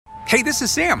Hey, this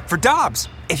is Sam for Dobbs.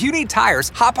 If you need tires,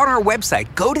 hop on our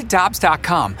website, go to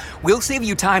Dobbs.com. We'll save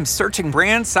you time searching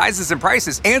brands, sizes, and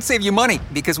prices, and save you money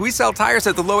because we sell tires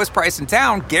at the lowest price in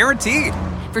town, guaranteed.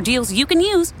 For deals you can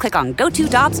use, click on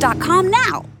GoToDobbs.com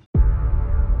now.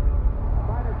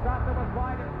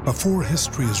 Before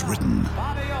history is written,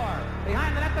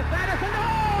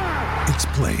 it's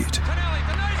played.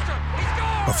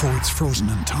 Before it's frozen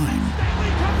in time,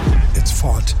 it's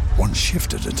fought one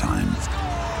shift at a time.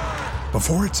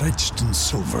 Before it's etched in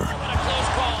silver,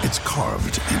 it's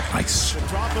carved in ice.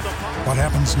 What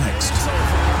happens next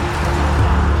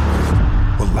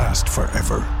will last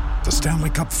forever. The Stanley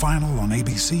Cup Final on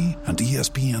ABC and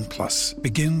ESPN Plus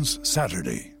begins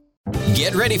Saturday.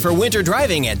 Get ready for winter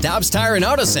driving at Dobbs Tire and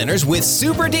Auto Centers with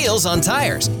super deals on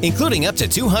tires, including up to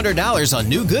 $200 on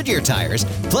new Goodyear tires,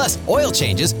 plus oil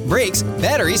changes, brakes,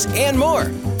 batteries, and more.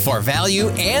 For value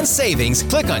and savings,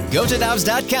 click on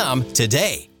GoToDobbs.com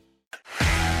today.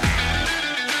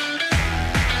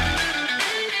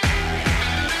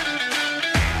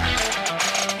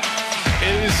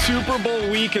 Super Bowl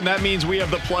week, and that means we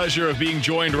have the pleasure of being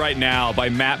joined right now by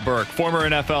Matt Burke, former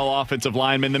NFL offensive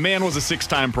lineman. The man was a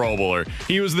six-time Pro Bowler.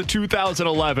 He was the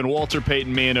 2011 Walter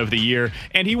Payton Man of the Year,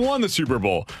 and he won the Super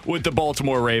Bowl with the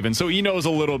Baltimore Ravens, so he knows a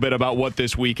little bit about what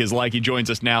this week is like. He joins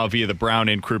us now via the Brown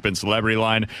and Crouppen Celebrity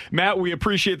Line. Matt, we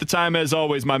appreciate the time as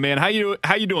always, my man. How you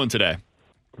doing today?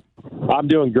 I'm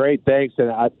doing great, thanks.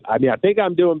 And I think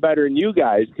I'm doing better than you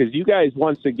guys because you guys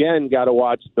once again got to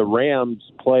watch the Rams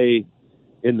play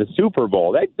in the Super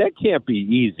Bowl. That can't be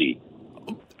easy.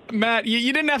 Matt,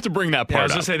 you didn't have to bring that part I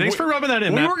was going to say, thanks for rubbing that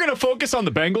in, We Matt. were going to focus on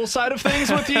the Bengals side of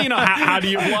things with you. You know, how do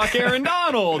you block Aaron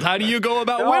Donald? How do you go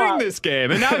about winning this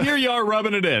game? And now here you are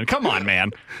rubbing it in. Come on,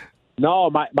 man.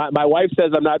 No, my wife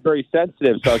says I'm not very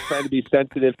sensitive, so I was trying to be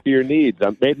sensitive to your needs.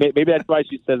 Maybe that's why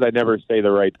she says I never say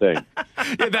the right thing.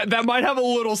 Yeah, that might have a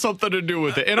little something to do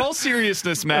with it. In all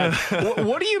seriousness, Matt,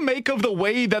 what do you make of the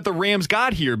way that the Rams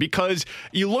got here? Because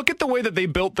you look at the way that they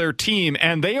built their team,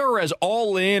 and they are as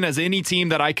all in as any team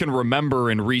that I can remember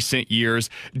in recent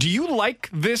years. Do you like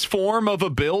this form of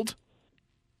a build?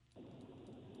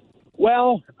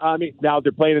 Well, I mean, now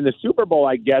they're playing in the Super Bowl,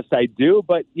 I guess I do.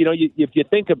 But, you know, if you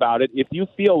think about it, if you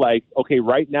feel like, okay,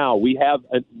 right now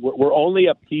we're only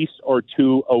a piece or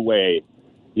two away,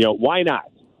 you know, why not?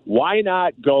 Why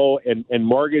not go and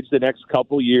mortgage the next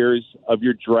couple years of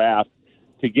your draft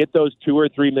to get those two or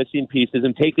three missing pieces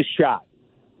and take a shot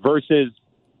versus,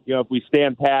 you know, if we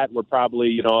stand pat, we're probably,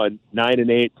 you know, a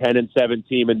 9-8, 10-7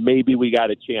 team, and maybe we got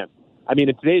a chance. I mean,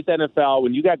 in today's NFL,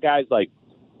 when you got guys like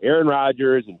Aaron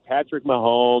Rodgers and Patrick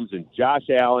Mahomes and Josh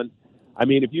Allen, I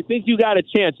mean, if you think you got a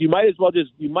chance, you might as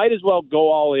well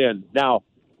go all in. Now,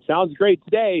 sounds great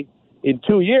today. In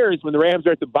 2 years, when the Rams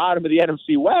are at the bottom of the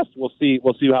NFC West, we'll see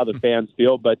how the fans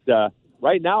feel. But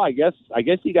right now, I guess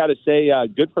you got to say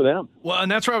good for them. Well,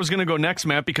 and that's where I was going to go next,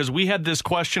 Matt, because we had this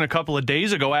question a couple of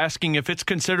days ago asking if it's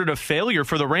considered a failure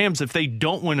for the Rams if they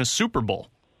don't win a Super Bowl.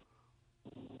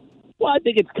 Well, I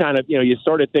think it's kind of, you know, you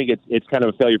sort of think it's kind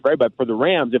of a failure for everybody. But for the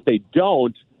Rams, if they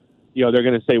don't, you know, they're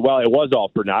going to say, well, it was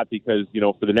all for naught because, you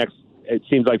know, it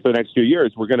seems like for the next few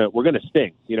years, we're gonna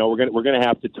stink. You know, we're gonna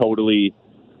have to totally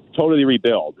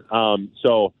rebuild.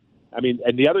 So, I mean,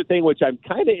 and the other thing which I'm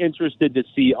kind of interested to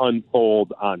see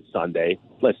unfold on Sunday.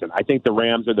 Listen, I think the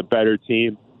Rams are the better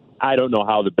team. I don't know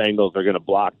how the Bengals are going to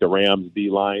block the Rams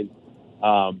D line,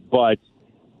 but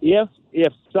if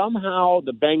somehow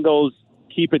the Bengals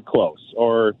keep it close,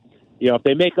 or, you know, if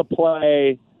they make a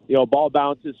play, you know, ball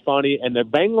bounces funny, and the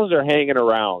Bengals are hanging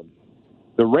around,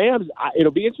 the Rams,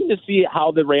 it'll be interesting to see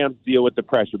how the Rams deal with the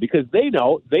pressure because they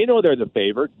know they're the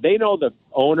favorite. They know the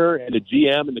owner and the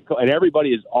GM and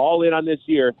everybody is all in on this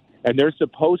year, and they're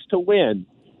supposed to win.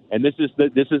 And this is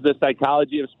the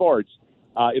psychology of sports.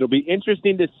 It'll be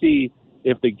interesting to see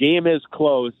if the game is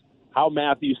close, how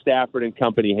Matthew Stafford and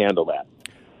company handle that.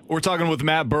 We're talking with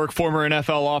Matt Burke, former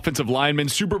NFL offensive lineman,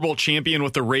 Super Bowl champion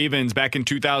with the Ravens back in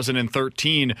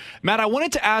 2013. Matt, I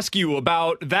wanted to ask you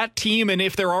about that team and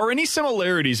if there are any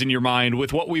similarities in your mind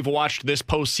with what we've watched this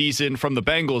postseason from the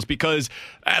Bengals, because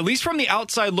at least from the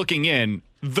outside looking in,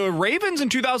 the Ravens in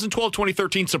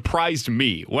 2012-2013 surprised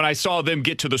me when I saw them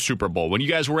get to the Super Bowl, when you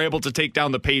guys were able to take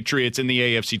down the Patriots in the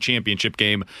AFC Championship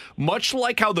game. Much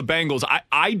like how the Bengals,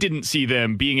 I didn't see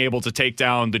them being able to take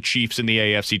down the Chiefs in the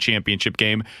AFC Championship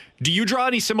game. Do you draw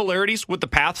any similarities with the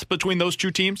paths between those two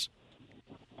teams?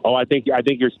 Oh, I think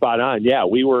you're spot on. Yeah,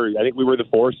 I think we were the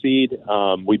 4 seed.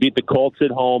 We beat the Colts at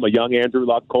home, a young Andrew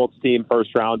Luck Colts team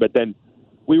first round, but then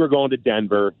we were going to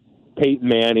Denver, Peyton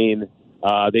Manning.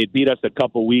 They beat us a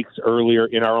couple weeks earlier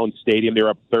in our own stadium. They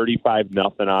were up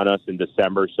 35-0 on us in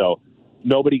December. So,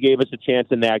 Nobody gave us a chance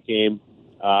in that game.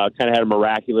 Kind of had a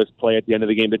miraculous play at the end of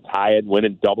the game to tie it, win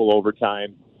in double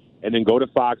overtime, and then go to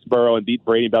Foxborough and beat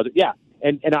Brady Belcher. Yeah,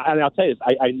 and I'll tell you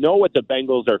this. I know what the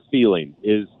Bengals are feeling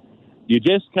is you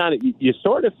just you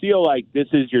sort of feel like this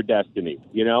is your destiny.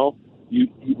 You know, you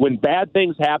when bad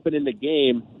things happen in the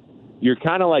game, you're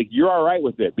kind of like you're all right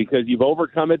with it because you've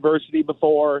overcome adversity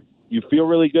before. You feel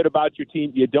really good about your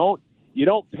team. You don't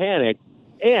panic.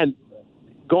 And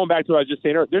going back to what I was just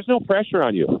saying earlier, there's no pressure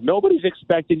on you. Nobody's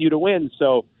expecting you to win,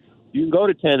 so you can go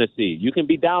to Tennessee. You can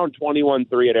be down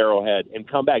 21-3 at Arrowhead and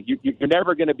come back. You're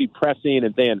never going to be pressing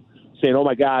and saying, oh,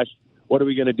 my gosh, what are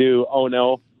we going to do? Oh,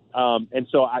 no. And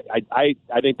so I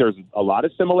think there's a lot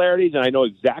of similarities, and I know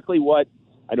exactly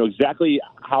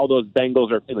how those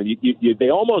Bengals are feeling. They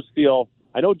almost feel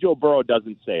 – I know Joe Burrow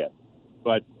doesn't say it,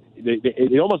 but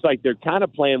it's almost like they're kind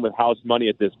of playing with house money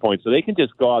at this point, so they can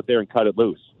just go out there and cut it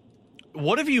loose.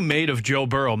 What have you made of Joe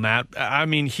Burrow, Matt? I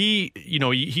mean, he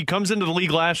comes into the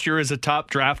league last year as a top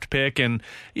draft pick, and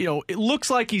it looks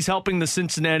like he's helping the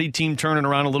Cincinnati team turn it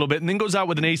around a little bit, and then goes out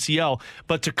with an ACL.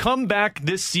 But to come back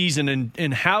this season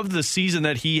and have the season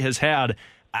that he has had,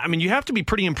 I mean, you have to be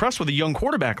pretty impressed with a young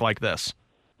quarterback like this.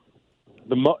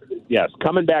 Yes,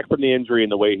 coming back from the injury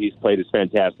and the way he's played is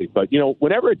fantastic. But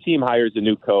whenever a team hires a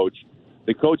new coach,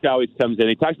 the coach always comes in.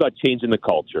 He talks about changing the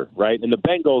culture, right? And the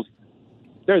Bengals.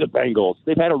 They're the Bengals.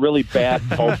 They've had a really bad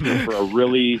culture for a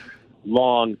really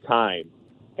long time.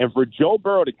 And for Joe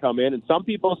Burrow to come in, and some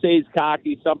people say he's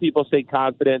cocky, some people say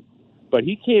confident, but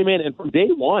he came in, and from day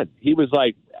one, he was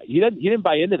like, he didn't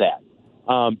buy into that.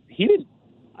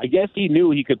 I guess he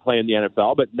knew he could play in the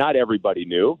NFL, but not everybody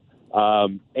knew.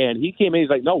 And he came in, he's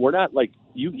like, no, we're not like,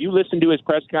 you listen to his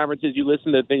press conferences, you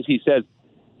listen to the things he says.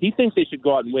 He thinks they should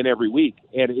go out and win every week.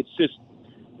 And it's just,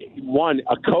 one,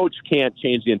 a coach can't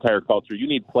change the entire culture. You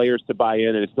need players to buy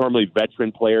in, and it's normally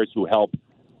veteran players who help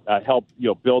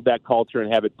build that culture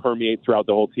and have it permeate throughout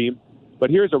the whole team. But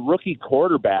here's a rookie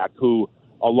quarterback who,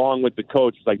 along with the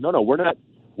coach, is like, no, we're not.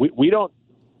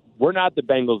 We're not the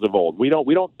Bengals of old. We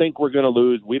don't think we're going to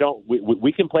lose.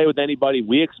 We can play with anybody.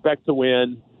 We expect to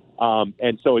win.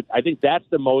 And so I think that's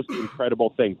the most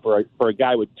incredible thing for a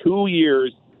guy with 2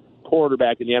 years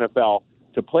quarterback in the NFL.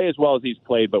 To play as well as he's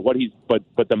played, but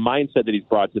the mindset that he's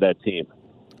brought to that team.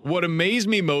 What amazed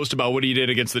me most about what he did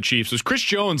against the Chiefs was Chris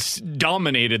Jones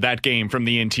dominated that game from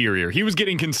the interior. He was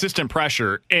getting consistent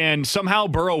pressure, and somehow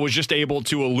Burrow was just able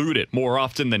to elude it more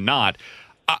often than not.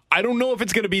 I don't know if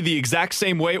it's going to be the exact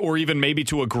same way or even maybe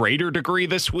to a greater degree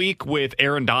this week with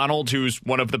Aaron Donald, who's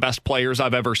one of the best players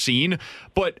I've ever seen,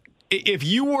 but if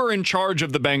you were in charge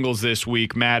of the Bengals this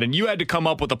week, Matt, and you had to come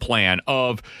up with a plan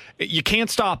of you can't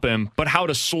stop him, but how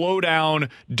to slow down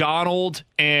Donald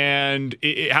and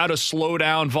how to slow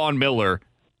down Von Miller,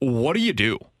 what do you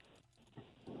do?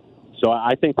 So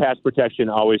I think pass protection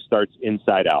always starts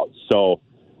inside out. So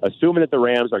assuming that the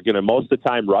Rams are going to most of the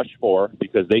time rush 4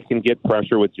 because they can get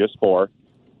pressure with just 4,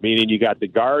 meaning you got the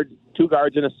guard, 2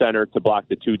 guards in a center to block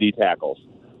the 2 D tackles.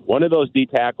 One of those D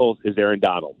tackles is Aaron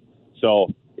Donald. So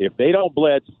if they don't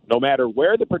blitz, no matter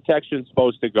where the protection's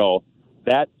supposed to go,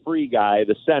 that free guy,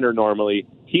 the center normally,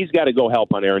 he's got to go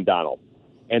help on Aaron Donald.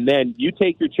 And then you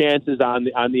take your chances on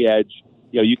the edge.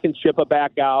 You can chip a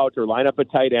back out or line up a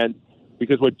tight end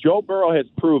because what Joe Burrow has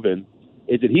proven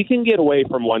is that he can get away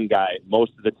from one guy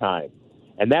most of the time.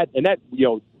 And that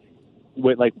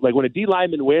when a D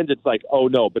lineman wins, it's like, oh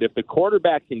no. But if the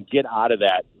quarterback can get out of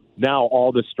that, now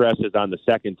all the stress is on the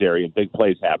secondary and big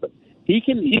plays happen. He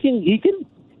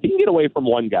can get away from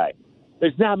one guy.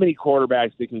 There's not many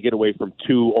quarterbacks that can get away from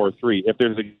 2 or 3 if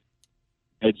there's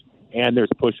a edge and there's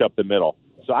push up the middle.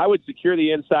 So I would secure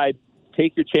the inside,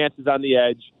 take your chances on the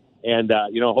edge, and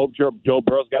hope Joe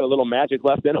Burrow's got a little magic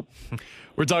left in him.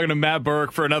 We're talking to Matt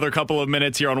Burke for another couple of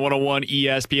minutes here on 101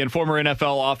 ESPN, former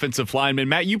NFL offensive lineman.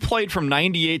 Matt, you played from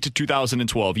 98 to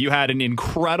 2012. You had an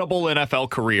incredible NFL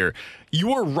career. You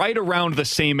were right around the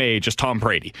same age as Tom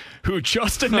Brady, who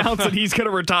just announced that he's going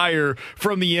to retire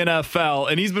from the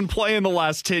NFL, and he's been playing the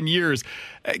last 10 years.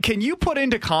 Can you put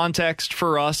into context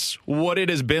for us what it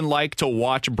has been like to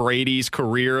watch Brady's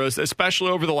career,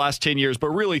 especially over the last 10 years, but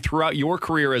really throughout your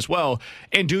career as well?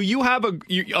 And do you have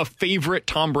a favorite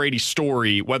Tom Brady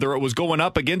story, whether it was going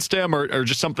up against him or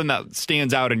just something that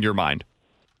stands out in your mind?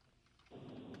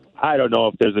 I don't know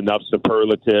if there's enough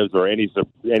superlatives or any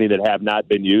that have not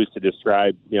been used to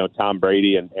describe, Tom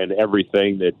Brady and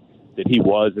everything that he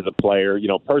was as a player.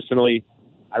 Personally,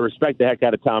 I respect the heck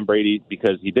out of Tom Brady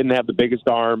because he didn't have the biggest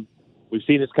arm. We've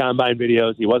seen his combine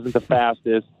videos. He wasn't the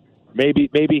fastest. Maybe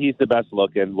he's the best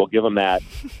looking. We'll give him that.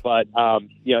 But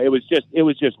it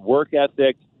was just work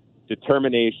ethic,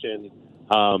 determination,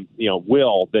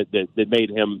 will that made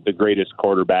him the greatest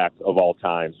quarterback of all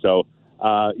time. So,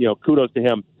 kudos to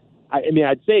him. I mean,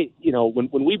 I'd say,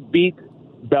 when we beat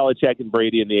Belichick and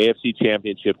Brady in the AFC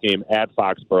Championship game at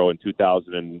Foxborough in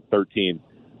 2013,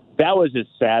 that was as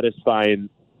satisfying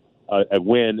a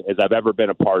win as I've ever been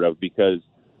a part of, because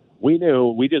we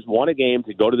knew we just won a game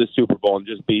to go to the Super Bowl and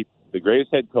just beat the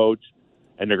greatest head coach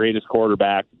and the greatest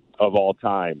quarterback of all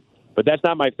time. But that's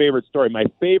not my favorite story. My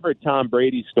favorite Tom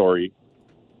Brady story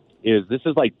is, this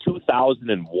is like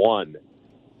 2001,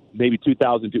 maybe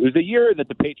 2002. It was the year that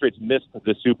the Patriots missed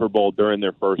the Super Bowl during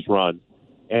their first run,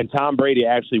 and Tom Brady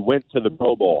actually went to the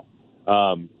Pro Bowl.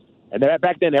 And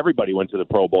back then, everybody went to the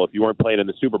Pro Bowl if you weren't playing in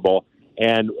the Super Bowl.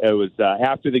 And it was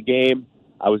after the game,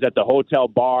 I was at the hotel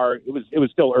bar. It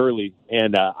was still early,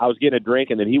 and I was getting a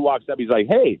drink, and then he walks up. He's like,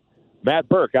 "Hey, Matt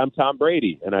Burke, I'm Tom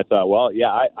Brady." And I thought, well,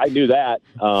 yeah, I knew that.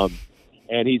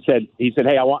 And he said,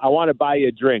 "Hey, I want to buy you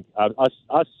a drink.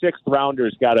 Us sixth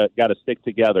rounders gotta stick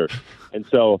together." And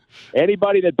so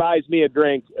anybody that buys me a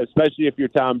drink, especially if you're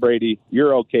Tom Brady,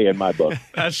 you're okay in my book.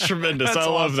 That's tremendous. I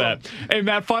love that. Hey,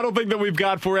 Matt, final thing that we've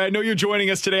got for you. I know you're joining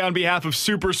us today on behalf of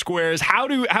Super Squares. How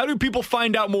do people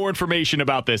find out more information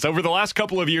about this? Over the last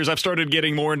couple of years, I've started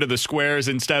getting more into the squares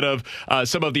instead of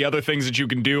some of the other things that you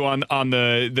can do on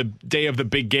the day of the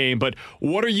big game. But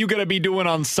what are you going to be doing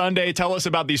on Sunday? Tell us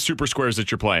about these Super Squares that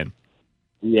you're playing.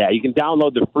 Yeah, you can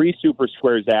download the free Super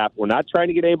Squares app. We're not trying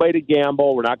to get anybody to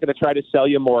gamble. We're not going to try to sell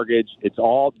you a mortgage. It's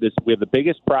all this. We have the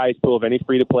biggest prize pool of any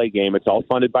free-to-play game. It's all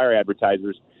funded by our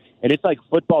advertisers. And it's like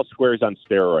football squares on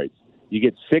steroids. You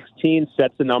get 16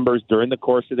 sets of numbers during the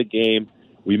course of the game.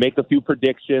 We make a few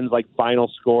predictions, like final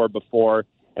score before.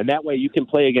 And that way you can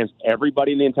play against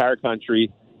everybody in the entire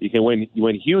country. You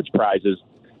win huge prizes.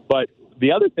 But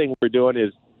the other thing we're doing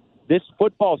is this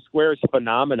football squares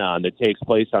phenomenon that takes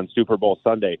place on Super Bowl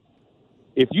Sunday.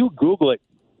 If you Google it,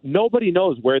 nobody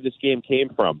knows where this game came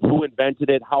from, who invented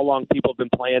it, how long people have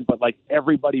been playing, but like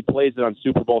everybody plays it on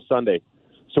Super Bowl Sunday.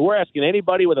 So we're asking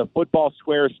anybody with a football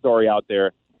squares story out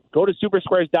there, go to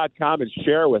supersquares.com and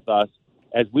share with us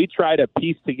as we try to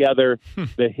piece together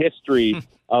the history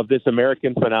of this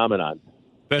American phenomenon.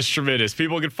 That's tremendous.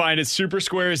 People can find it.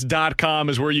 Supersquares.com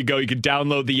is where you go. You can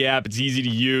download the app. It's easy to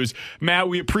use. Matt,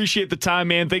 we appreciate the time,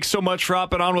 man. Thanks so much for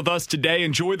hopping on with us today.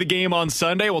 Enjoy the game on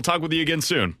Sunday. We'll talk with you again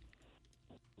soon.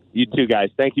 You too, guys.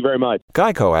 Thank you very much.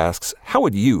 Geico asks, how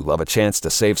would you love a chance to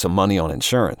save some money on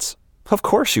insurance? Of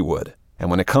course you would. And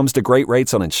when it comes to great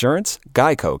rates on insurance,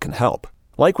 Geico can help.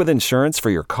 Like with insurance for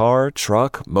your car,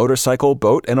 truck, motorcycle,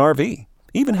 boat, and RV.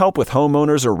 Even help with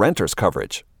homeowners or renters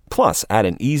coverage. Plus, add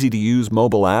an easy-to-use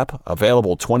mobile app,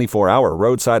 available 24-hour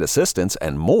roadside assistance,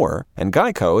 and more, and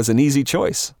Geico is an easy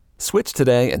choice. Switch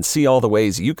today and see all the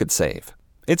ways you could save.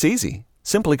 It's easy.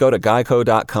 Simply go to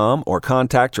geico.com or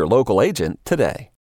contact your local agent today.